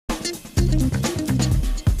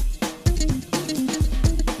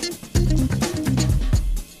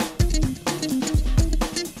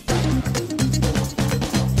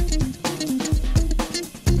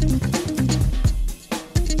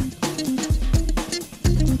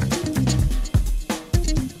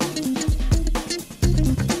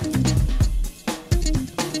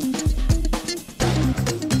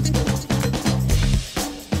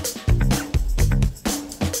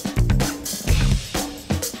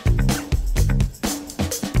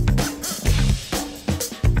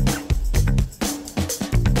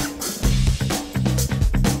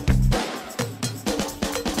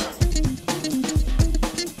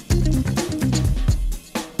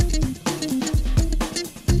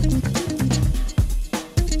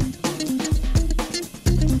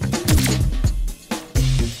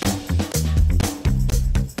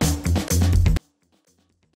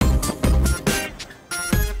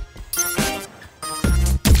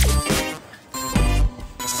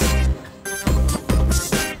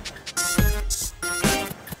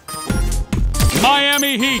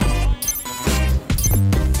Miami Heat.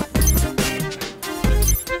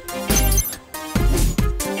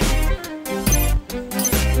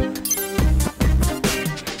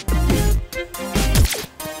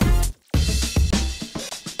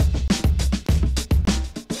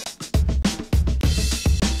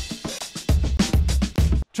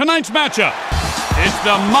 Tonight's matchup, it's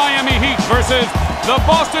the Miami Heat versus the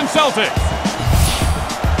Boston Celtics.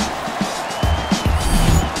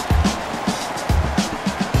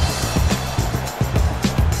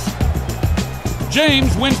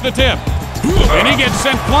 James wins the tip, and he gets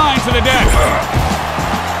sent flying to the deck.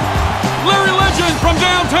 Larry Legend from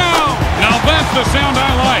downtown. Now that's the sound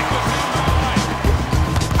I like.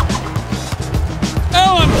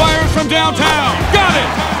 Allen fires from downtown. Got it.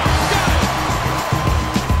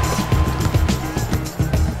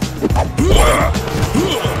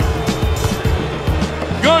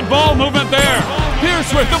 Good ball movement there.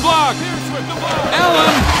 Pierce with the block.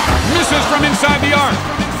 Allen misses from inside the arc.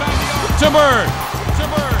 To Bird.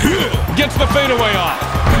 Gets the fadeaway off.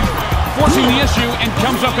 Forcing the issue and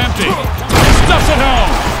comes up empty. Stuffs it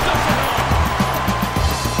home.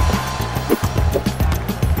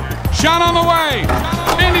 Shot on the way.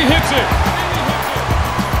 And he hits it.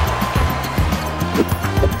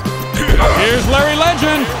 Here's Larry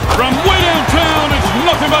Legend. From way downtown, it's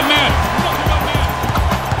nothing but net.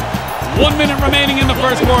 1 minute remaining in the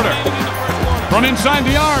first quarter. From inside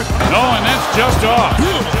the arc. No, and that's just off.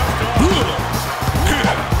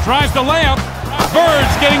 Tries the layup.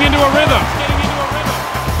 Bird's getting into a rhythm.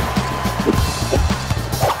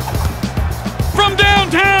 From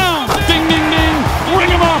downtown. Ding, ding, ding. Ring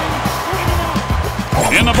him up.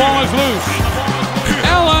 And the ball is loose.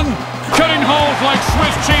 Allen cutting holes like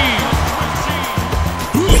Swiss cheese.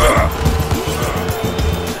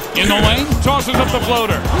 In the lane, tosses up the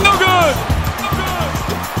floater. No good!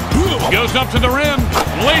 Goes up to the rim,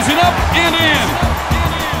 lays it up and in.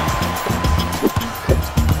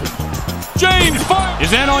 James fires. Is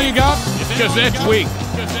that all you got? Because that's weak.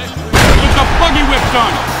 With the buggy whip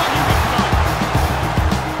done.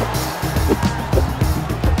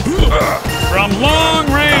 From long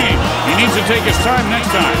range. He needs to take his time next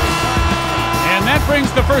time. And that brings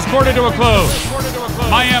the first quarter to a close.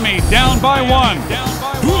 Miami down by 1.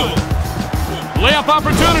 Layup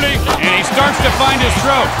opportunity, and he starts to find his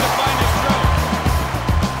stroke.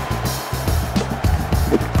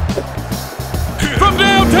 From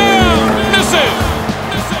downtown, misses.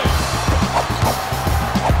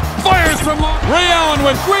 Fires from Ray Allen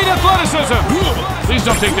with great athleticism. Please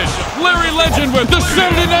don't take this. Larry Legend with the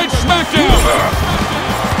Saturday Night Smackdown.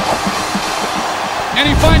 And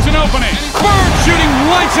he finds an opening. Bird shooting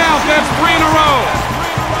lights out. That's 3 in a row.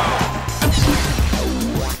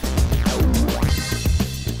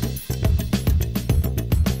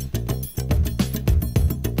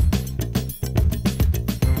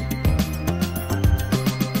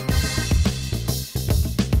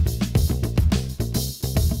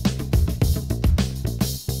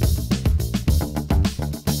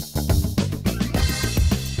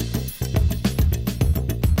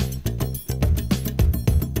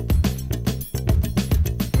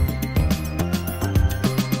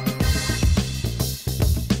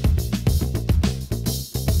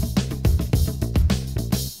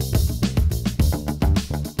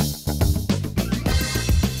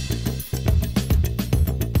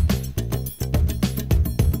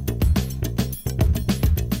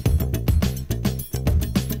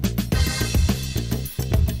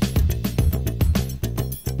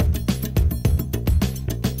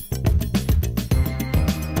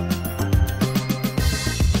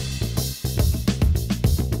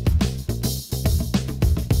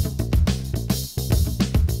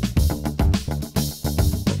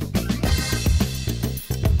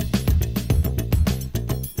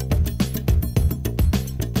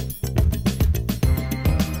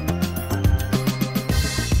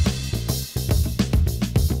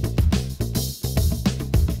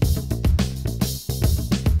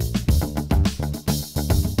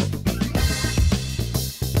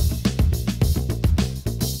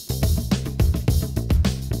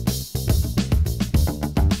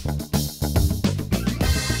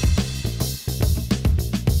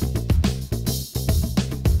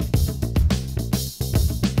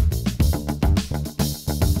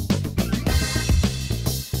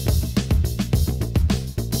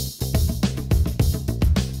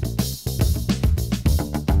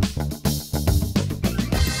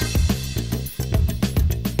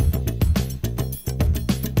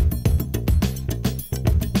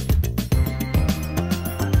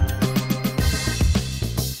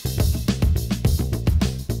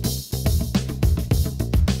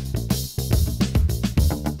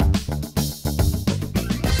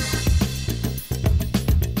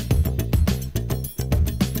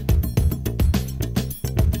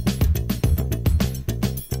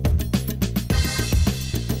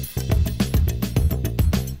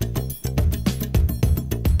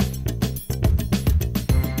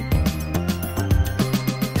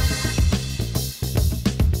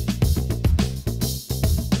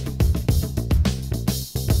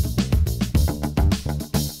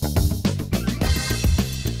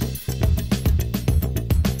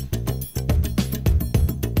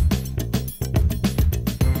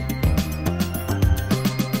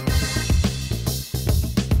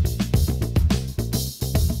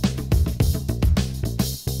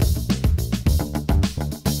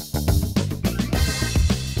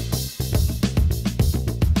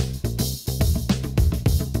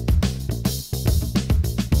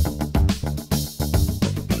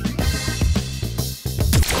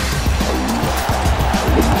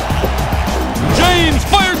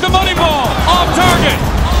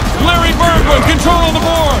 control on the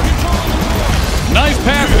board. Nice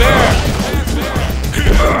pass there.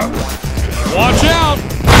 Watch out.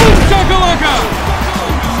 Boom shakalaka.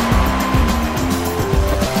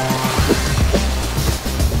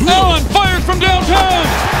 Allen fires from downtown.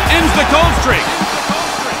 Ends the cold streak.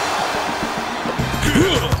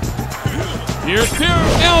 Here's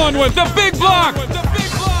Pierce. Allen with the big block.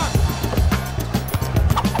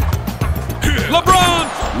 Lebron.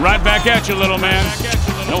 Right back at you, little man.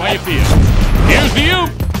 Know how you feel. Here's the oop.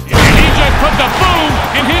 And he just put the boom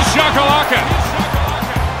in his shakalaka.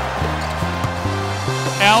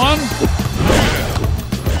 Allen.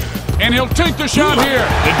 And he'll take the shot here.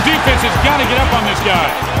 The defense has got to get up on this guy.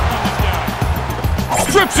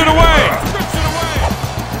 Strips it away.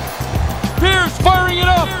 Pierce firing it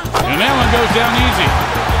up. And Allen goes down easy.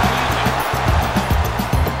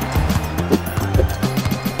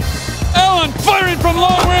 Allen firing from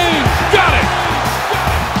long range. Got it.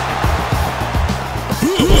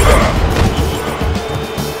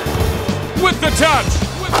 With the touch.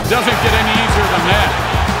 Doesn't get any easier than that.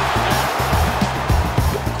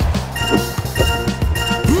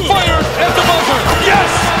 Fired at the buzzer.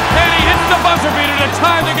 Yes! And he hits the buzzer beater to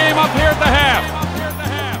tie the game up here at the half.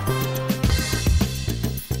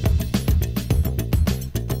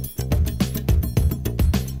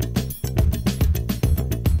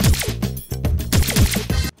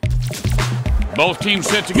 Both teams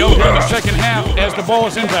set to go here in the second half as the ball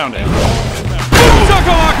is inbounded. Boom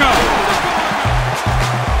shakalaka!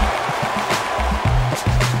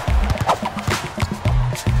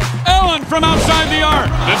 Allen from outside the arc.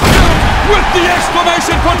 The two with the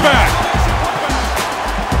exclamation putback.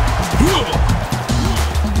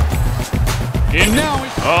 And now,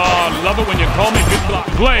 oh, love it when you call me big block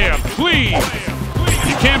player, please.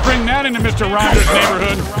 You can't bring that into Mr. Ronder's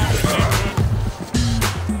neighborhood.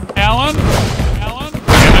 Allen.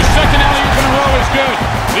 And the second alley-oop in a row is good.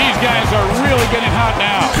 These guys are really getting hot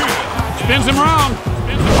now. Spins him around.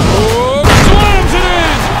 Oh, slams it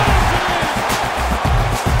in.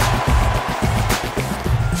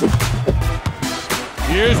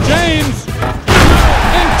 Here's James.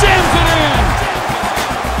 And jams it in.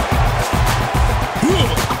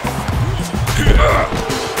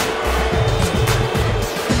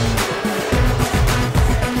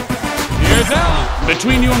 Here's Allen.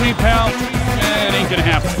 Between you and me, pal, it ain't gonna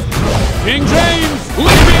happen. King James,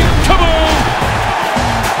 leaping, kaboom!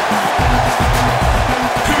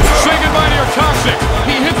 Say goodbye to your toxic.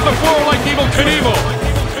 He hits the floor like Evel Knievel.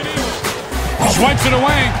 Swipes it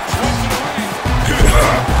away.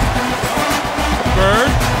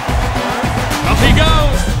 Bird. Up he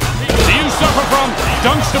goes. Do you suffer from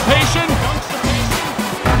dunkstipation?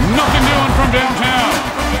 Nothing doing from downtown.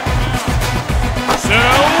 So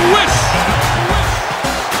wish.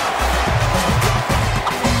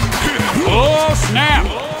 Oh, snap.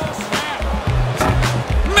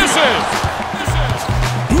 Misses.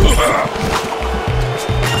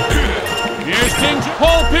 Here's King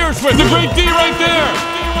Paul Pierce with the great D right there.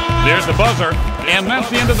 There's the buzzer, and that's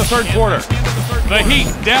the end of the third quarter. The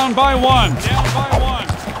Heat down by one.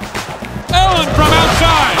 Allen from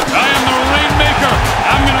outside. I am the rainmaker.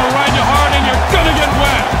 I'm going to ride you hard, and you're going to get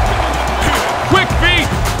wet. Quick feet.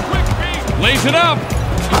 Lays it up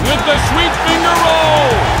with the sweet finger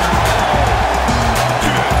roll.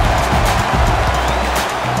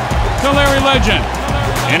 To Larry Legend.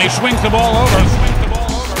 And he swings the ball over.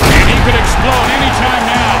 And he could explode anytime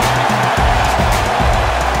now.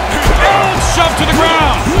 Allen shoved to the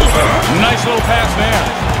ground. Nice little pass there.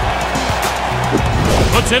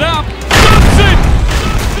 Puts it up. Dumps it.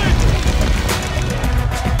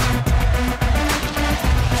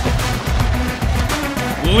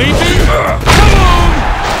 Leaping. Boom.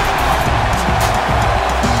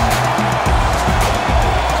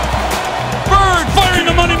 Bird firing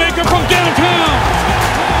the moneymaker from downtown.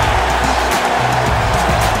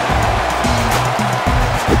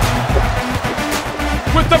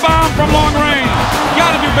 With the bomb from long range.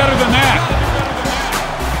 Gotta do better than that.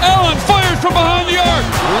 Allen fires from behind the arc.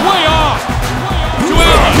 Way off. To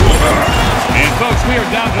Allen. And folks, we are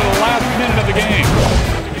down to the last minute of the game.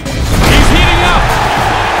 He's heating up.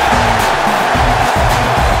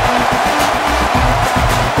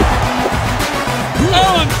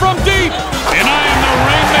 Allen from deep. And I am the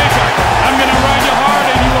rainmaker. I'm going to ride you hard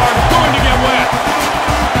and you are going to get wet.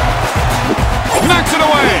 Knocks it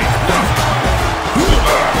away.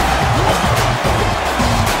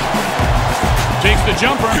 Takes the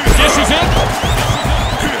jumper, dishes it.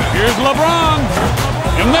 Here's LeBron.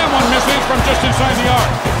 And that one misses from just inside the arc.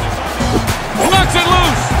 Knocks it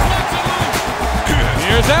loose.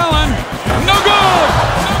 Here's Allen. No good.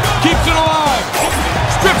 Keeps it alive.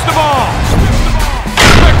 Strips the ball.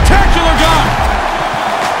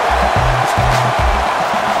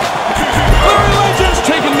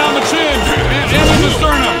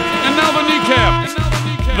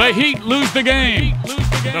 The Heat lose the game.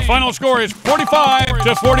 The final score is 45-44.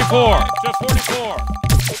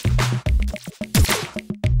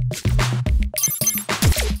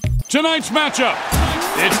 Tonight's matchup,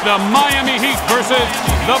 it's the Miami Heat versus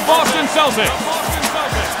the Boston Celtics.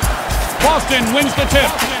 Boston wins the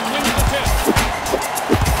tip.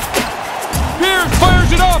 Pierce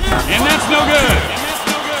fires it up, and that's no good.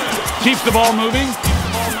 Keeps the ball moving,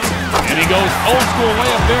 and he goes old school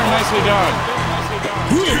way up there, nicely done.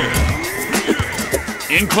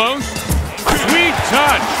 In close, sweet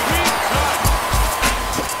touch.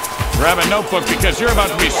 Grab a notebook because you're about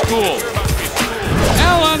to be schooled.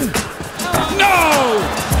 Allen, no!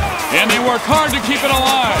 And they work hard to keep it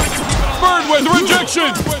alive. Bird with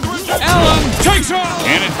rejection. Allen takes off,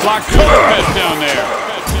 and it's blocked fest down there.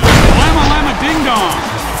 Lama lama ding dong.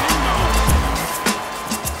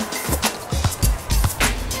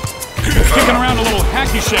 Kicking around a little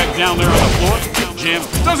hacky shack down there on the floor. Jim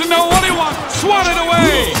doesn't know what he wants. Swatted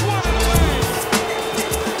away.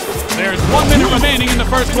 There's 1 minute remaining in the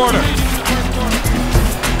first quarter.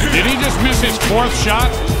 Did he just miss his fourth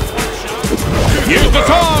shot? Here's the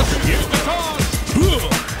toss.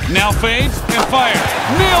 Now fades and fires.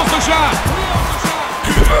 Nails the shot.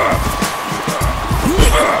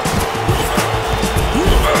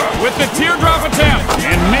 With the teardrop attempt.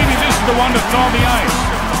 And maybe this is the one to thaw the ice.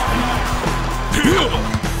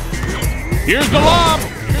 Here's the lob.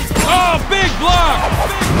 Oh, big block.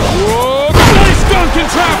 Whoa, nice dunk in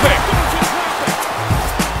traffic.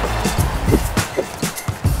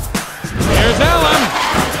 Here's Allen.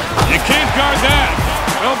 You can't guard that.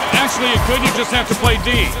 Well, actually you could. You just have to play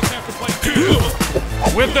D.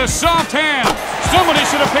 With the soft hand. Somebody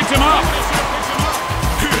should have picked him up.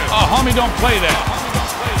 Oh, homie, don't play that.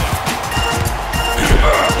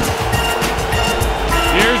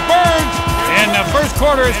 Here's Burns. And the first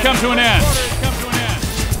quarter has come to an end.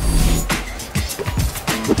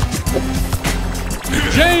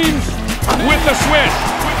 James with the switch.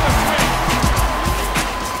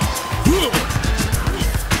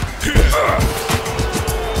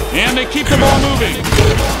 And they keep the ball moving.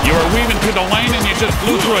 You were weaving through the lane and you just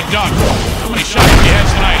blew through a dunk. How many shots have you had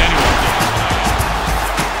tonight anyway?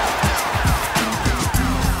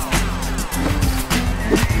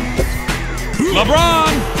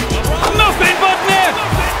 LeBron. Nothing but net.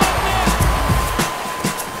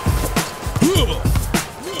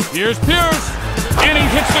 Here's Pierce. And he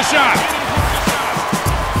hits the shot.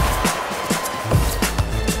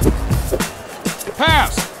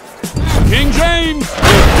 Pass. King James.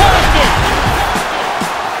 Fantastic.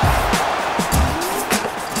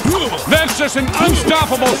 That's just an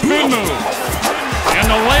unstoppable spin move. And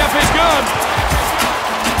the layup is good.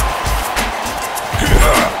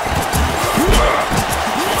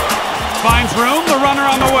 Finds room, the runner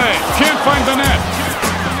on the way. Can't find the net.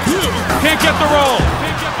 Can't get the roll.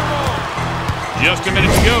 Just a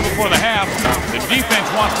minute to go before the half. The defense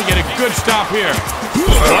wants to get a good stop here.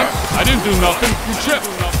 What? I didn't do nothing. You tripped.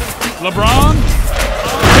 LeBron.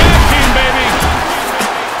 Tag team, baby.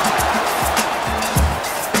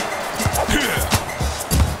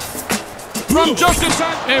 From just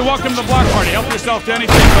inside. Hey, welcome to the block party. Help yourself to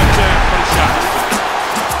anything but a shot.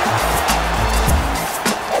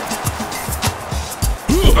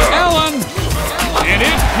 Allen. And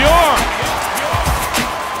it's pure.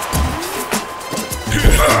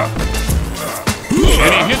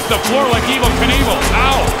 And he hits the floor like Evel Knievel.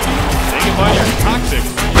 Ow. Say goodbye to your toxic.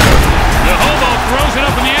 The hobo throws it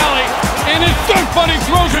up in the alley. And his dunk buddy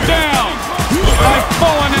throws it down. I've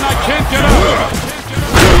fallen and I can't get up. 2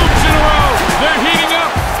 hoops in a row. They're heating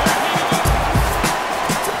up.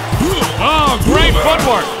 Oh, great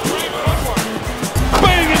footwork.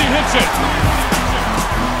 Bang, and he hits it.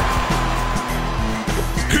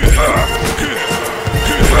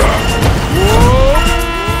 Whoa.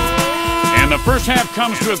 And the first half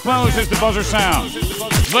comes to a close as the buzzer sounds.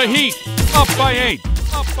 The Heat up by 8.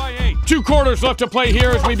 2 quarters left to play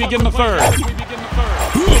here as we begin the third.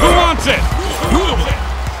 Who wants it?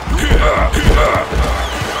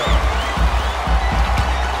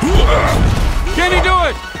 Can he do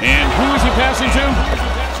it? And who is he passing to?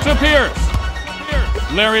 To Pierce.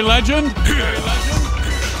 Larry Legend. Throws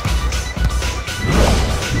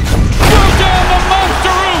down the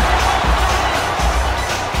monster roof.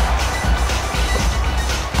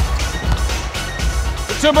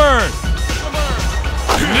 To Bird.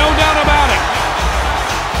 No doubt about it.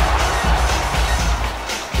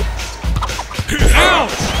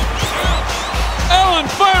 Ouch! Allen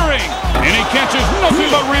firing! And he catches nothing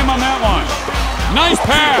but rim on that one. Nice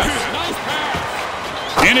pass.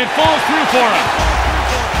 And it falls through for him.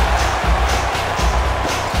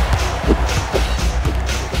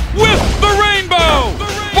 with the rainbow.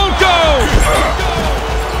 Won't go.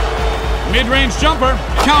 Mid-range jumper.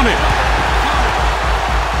 Count it.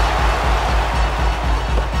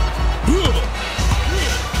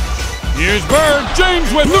 Here's Bird.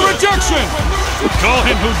 James with the rejection. Call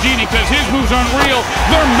him Houdini because his moves aren't real.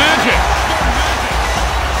 They're magic.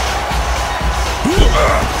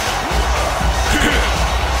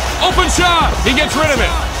 Open shot. He gets rid of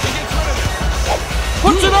it.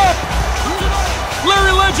 Puts it up.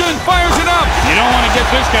 Larry Legend fires it up. You don't want to get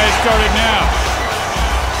this guy started now.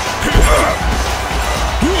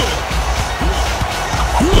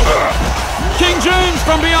 King James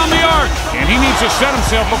from beyond the arc. And he needs to set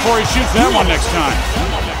himself before he shoots that one next time.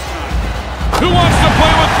 Who wants to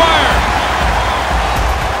play with fire?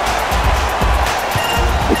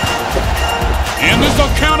 And this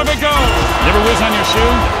will count if it goes. You ever whiz on your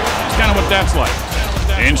shoe? It's kind of what that's like.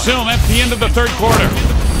 And so that's the end of the third quarter.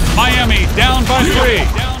 Miami down by 3.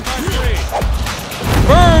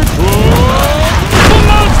 Bird. Whoa. The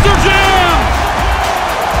Monster Jam.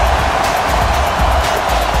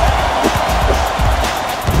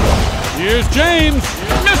 Here's James.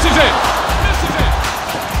 Misses it.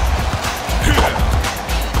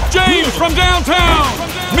 James from downtown.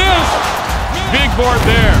 Missed. Big board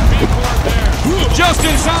there. Just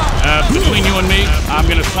inside. Between you and me, I'm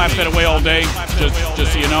going to slap that away all day.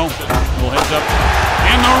 Just so you know. A little heads up.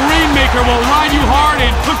 And the Rainmaker will ride you hard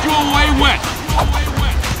and put you away wet.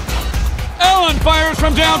 Allen fires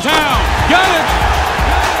from downtown. Got it.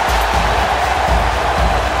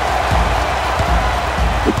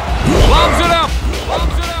 Lobs it up.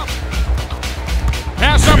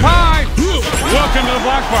 Pass up high. Welcome to the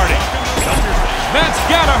block party. That's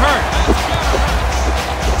gotta hurt.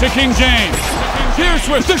 To King James. Pierce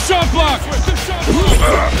with the shot block.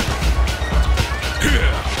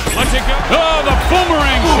 Let's it go. Oh, the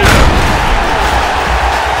boomerang shot.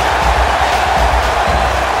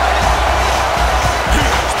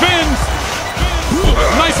 Spins.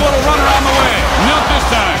 Nice little run around the way. Not this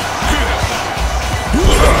time.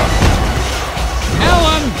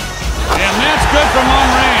 Allen. And that's good from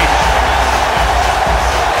long range.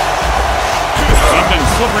 Something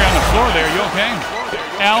slippery on the floor there. You okay?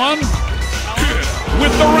 Allen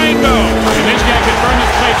with the rainbow. And this guy can burn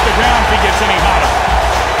this place to the ground if he gets any hotter.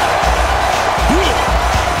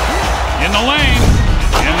 In the lane.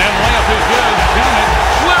 And that layup is good. Count it.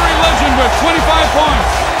 Larry Legend with 25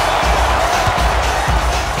 points.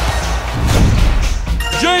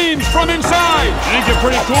 James from inside. I think you're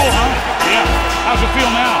pretty cool, huh? Yeah. How's it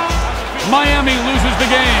feel now? Miami loses the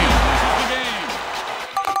game.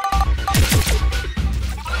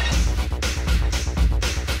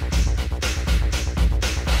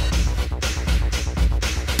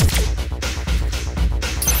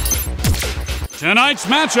 Tonight's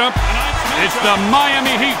matchup, it's the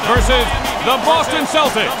Miami Heat versus the Boston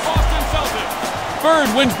Celtics. Bird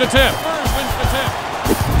wins the tip.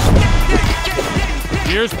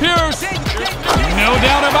 Here's Pierce. No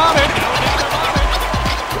doubt about it.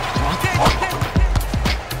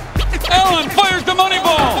 Allen fires the money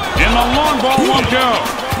ball. And the long ball won't go.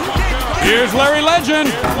 Here's Larry Legend.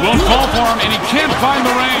 Won't fall for him, and he can't find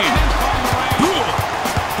the range.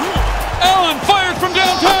 Allen fires from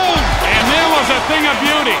downtown. And there was a thing of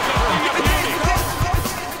beauty.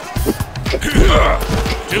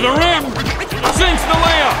 To the rim. Sinks the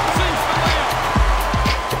layup.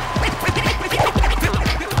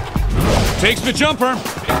 Takes the jumper.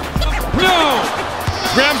 No!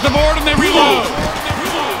 Grabs the board and they reload.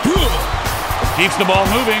 Keeps the ball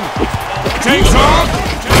moving. Takes off.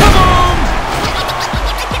 Kaboom!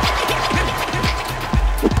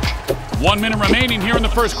 1 minute remaining here in the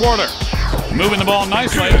first quarter. Moving the ball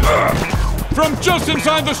nicely. From just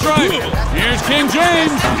inside the stripe. Here's King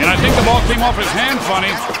James. And I think the ball came off his hand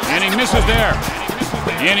funny. And he misses there.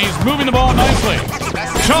 And he's moving the ball nicely.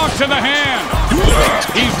 Chalk to the hand.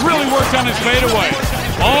 He's really worked on his fadeaway.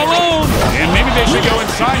 All alone. And maybe they should go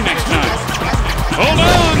inside next time. Hold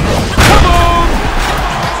on. Come on.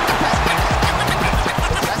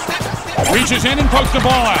 Reaches in and pokes the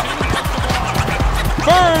ball out.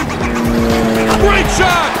 Bird. Great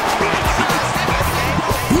shot.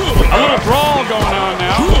 A little brawl going on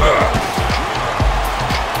now.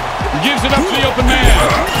 Gives it up to the open man.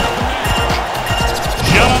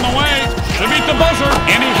 Shot on the way to beat the buzzer.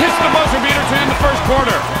 And he hits the buzzer beater to end the first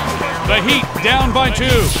quarter. The Heat down by 2.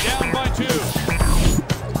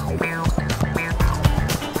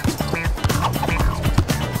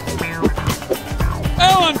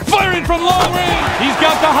 Allen firing from long range. He's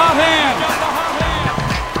got the hot hand.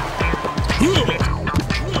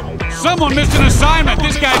 Someone missed an assignment.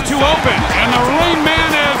 This guy's too open. And the Rain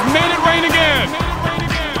Man has made it rain again.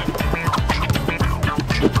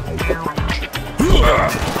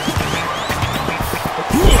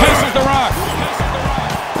 Passes the rock.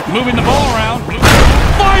 Moving the ball around.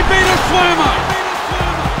 Fly beta slammer.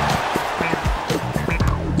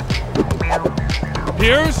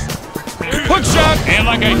 Here's hook shot, and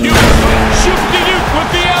like a huge shoot-de-doot with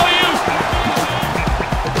the alley-oop.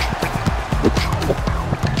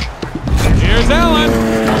 Here's Allen.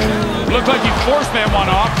 Looked like he forced that one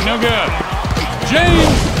off. No good.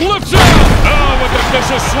 James flips up. Oh, with a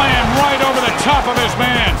vicious slam right over the top of his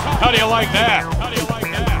man. How do you like that?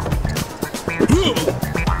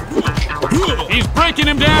 He's breaking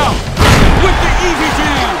him down with the easy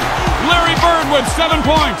jam. Larry Bird with 7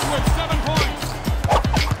 points.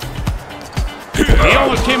 He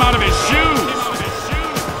almost came out of his shoes.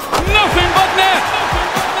 Nothing but net.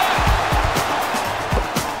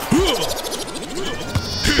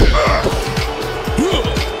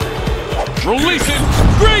 Releasing.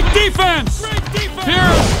 Great defense.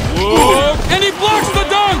 Here's. Whoa. And he blocks the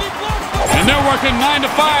dunk. And they're working 9 to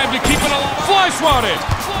 5 to keep it alive. Fly swatted.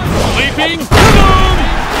 Leaping. Boom.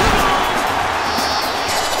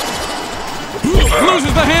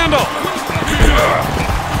 Loses the handle.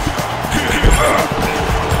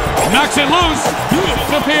 Knocks it loose.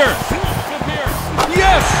 To Pierce.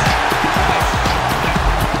 Yes!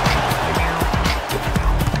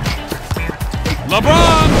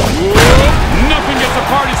 LeBron. Nothing gets the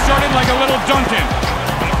party started like a little Duncan.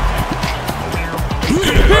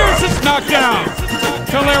 Pierce is knocked down.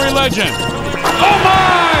 To Larry Legend. Oh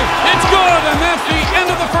my! It's good, and that's the end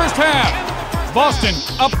of the first half. Boston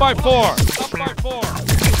up by 4.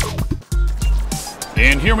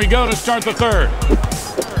 And here we go to start the third.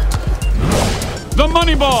 The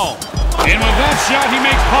money ball. And with that shot, he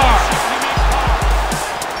makes par.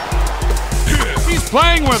 He's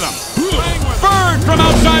playing with him. Bird from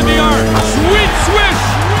outside the arc. Sweet swish.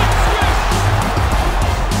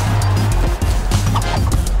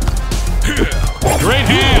 Great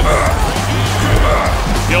hand.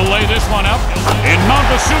 He'll lay this one up. And Mount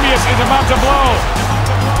Vesuvius is about to blow.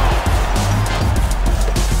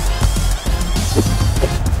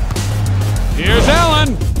 Here's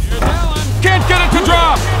Allen. Can't get it to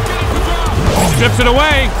drop. Strips it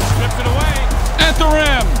away. At the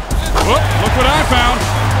rim. Whoop, look what I found.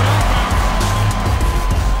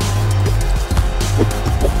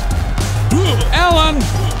 Allen.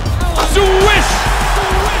 Swish.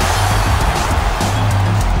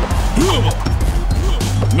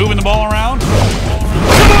 Moving the ball around. Boom!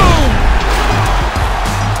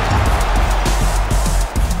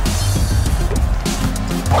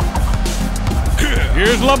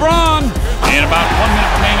 Here's LeBron. And about 1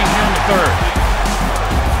 minute remaining here in the third.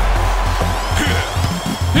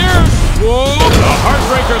 Here's, whoa, a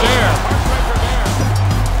heartbreaker there.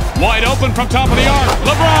 Wide open from top of the arc.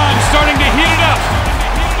 LeBron starting to heat it up.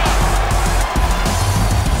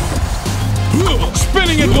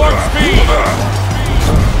 Spinning at warp speed.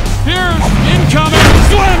 Here's incoming.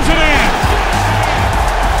 Slams it in.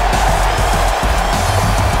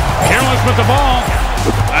 Careless with the ball.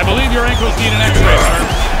 I believe your ankles need an x-ray, sir.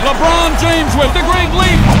 LeBron James with the great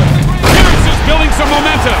leap. Pierce is building some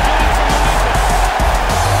momentum.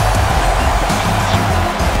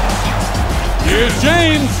 Here's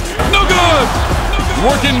James. No good.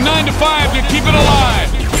 Working 9 to 5 to keep it alive.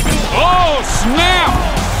 Oh, snap.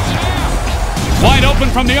 Wide open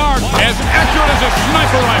from the arc, as accurate as a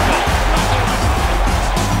sniper rifle.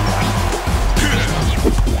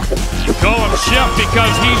 Call him Chef because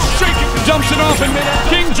he's shaking. Dumps it off in midair.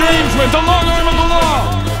 King James with the long arm of the law.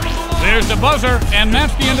 There's the buzzer, and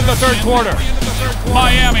that's the end of the third quarter.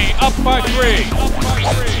 Miami up by 3.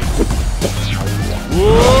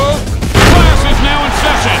 Whoa. Class is now in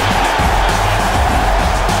session.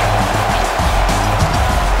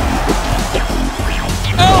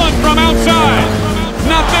 Allen from outside.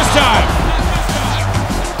 Not this time.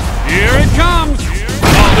 Here it comes.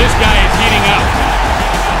 Oh, this guy is heating up.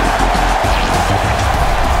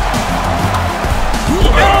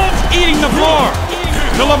 Allen's eating the floor.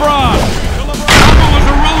 To LeBron. Allen was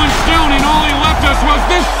a rolling stone, and all he left us was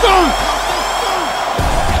this dunk.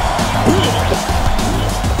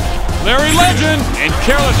 Larry Legend. And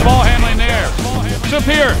careless ball handling there. To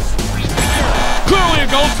Pierce. Clearly a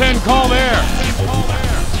goaltend call there.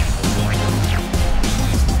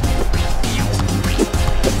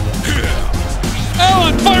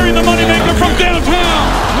 Allen firing the moneymaker from downtown.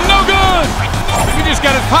 No good. He just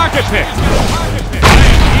got his pocket picked. I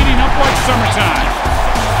am heating up like summertime.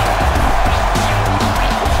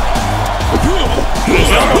 His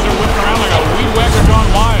elbows are whipping around like a weed whacker gone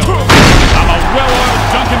wild. I'm a well-oiled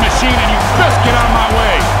dunking machine, and you best get out of my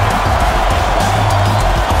way.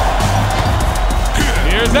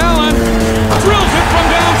 Here's Allen. Drills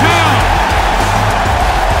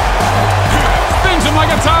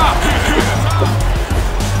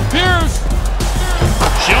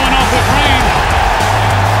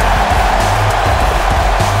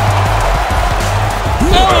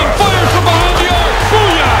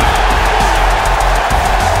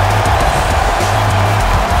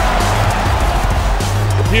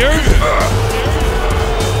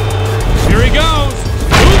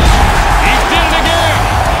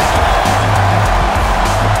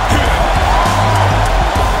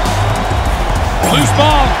Loose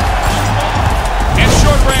ball. And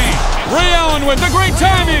short range. Ray Allen with the great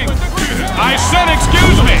timing. I said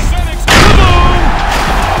excuse me. Boom!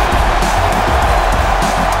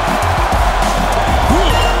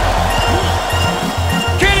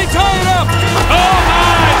 Can he tie it up? Oh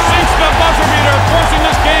my! Sinks the buzzer beater, forcing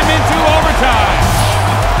this game into overtime.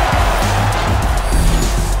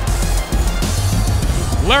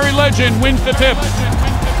 Larry Legend wins the tip.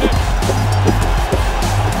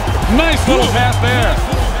 Nice little pass there.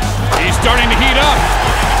 He's starting to heat up.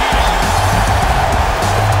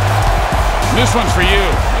 This one's for you.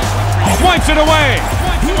 Swipes it away.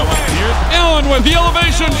 Here's Allen with the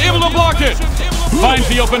elevation, able to block it. Finds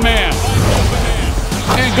the open man.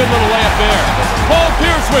 And good little layup there. Paul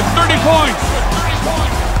Pierce with 30 points.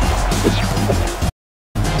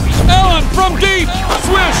 Allen from deep.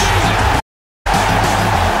 Swish.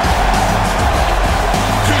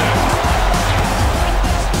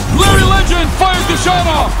 Larry Legend fires the shot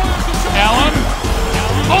off. Allen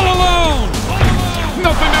all alone.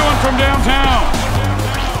 Nothing doing from downtown.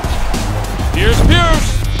 Here's Pierce.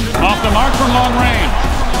 Off the mark from long range.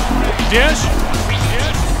 Dish.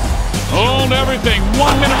 Hold everything.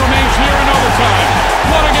 1 minute remains here in overtime.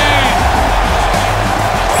 What a game.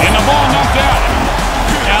 And the ball knocked out.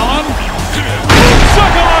 Allen.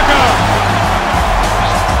 Shakalaka.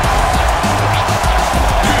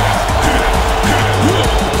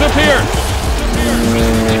 To Pierce.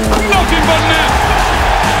 Nothing but net.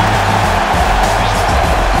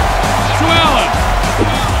 To Allen.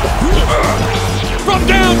 From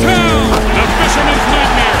downtown. The fisherman's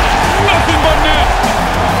nightmare. Nothing but net.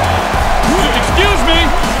 Excuse me.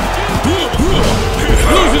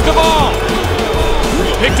 Loses the ball.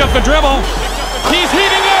 Picked up the dribble. He's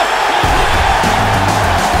heating up.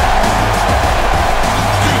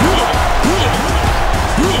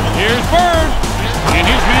 Here's Bird. And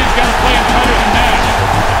his man's got to play him tighter than that.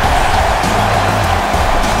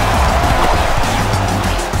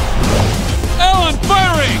 Allen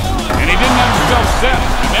firing. And he didn't have himself set.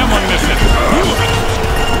 And one missing.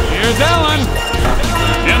 Here's Allen.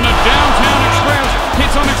 And the downtown express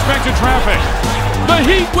hits unexpected traffic. The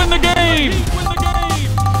Heat win the game.